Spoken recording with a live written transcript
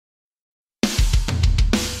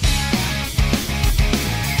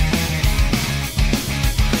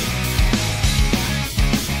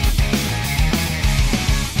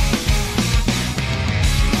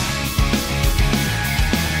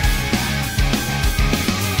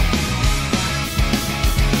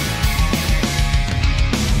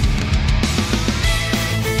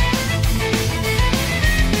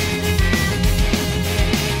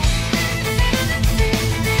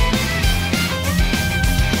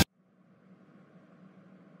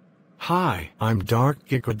Hi, I'm Dark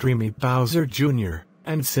Giga Dreamy Bowser Jr.,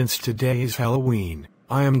 and since today is Halloween,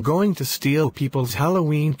 I am going to steal people's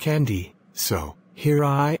Halloween candy, so, here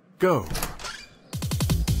I go.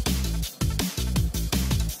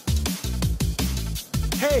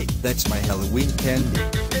 Hey, that's my Halloween candy.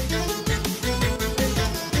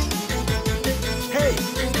 Hey,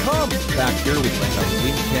 come back here with my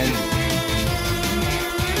Halloween candy.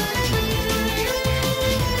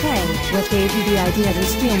 Hey, what gave you the idea to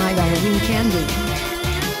steal my Halloween candy?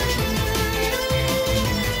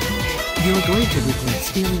 You're going to regret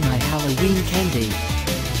stealing my Halloween candy.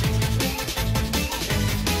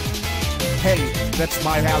 Hey, that's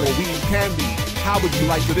my Halloween candy. How would you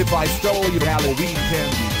like it if I stole your Halloween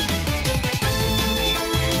candy?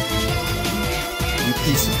 You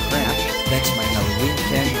piece of crap, that's my Halloween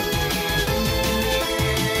candy.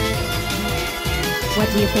 What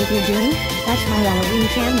do you think you're doing? That's my Halloween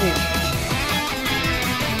candy.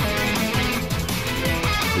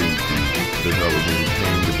 The Halloween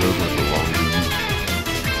candy doesn't belong to you.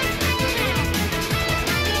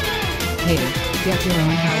 Hey, get your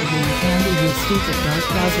own Halloween candy, you stupid Dark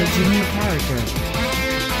Bowser Jr. character.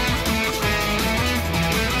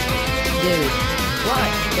 Dude, what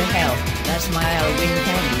the hell? That's my Halloween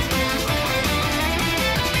candy.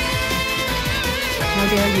 How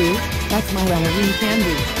dare you? That's my Halloween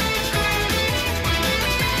candy.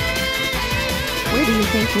 Where do you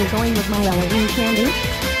think you're going with my Halloween candy?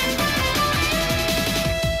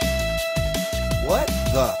 What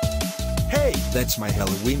the? Hey, that's my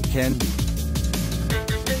Halloween candy.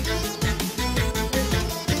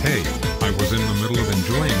 Hey, I was in the middle of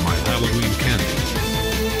enjoying my Halloween candy.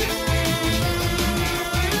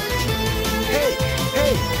 Hey,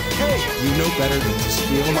 you know better than to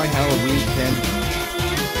steal my Halloween candy.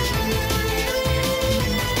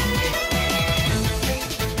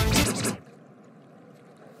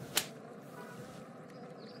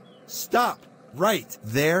 Stop! Right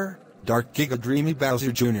there! Dark Giga Dreamy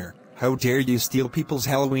Bowser Jr., how dare you steal people's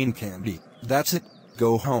Halloween candy? That's it.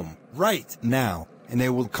 Go home, right now, and I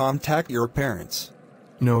will contact your parents.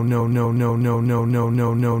 No.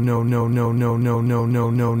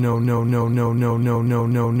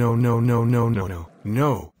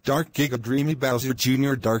 Dark Giga Dreamy Bowser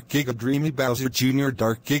Jr., Dark Giga Dreamy Bowser Jr.,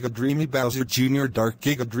 Dark Giga Dreamy Bowser Jr., Dark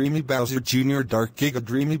Giga Dreamy Bowser Jr., Dark Giga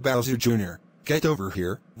Dreamy Bowser Jr. Get over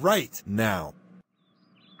here, right now.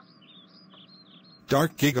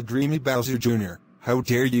 Dark Giga Dreamy Bowser Jr., how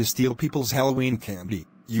dare you steal people's Halloween candy?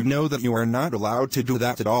 You know that you are not allowed to do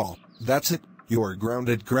that at all. That's it. You are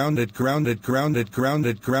grounded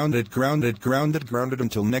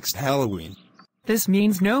until next Halloween. This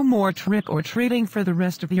means no more trick-or-treating for the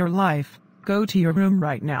rest of your life. Go to your room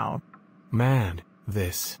right now. Man,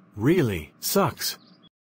 this really sucks.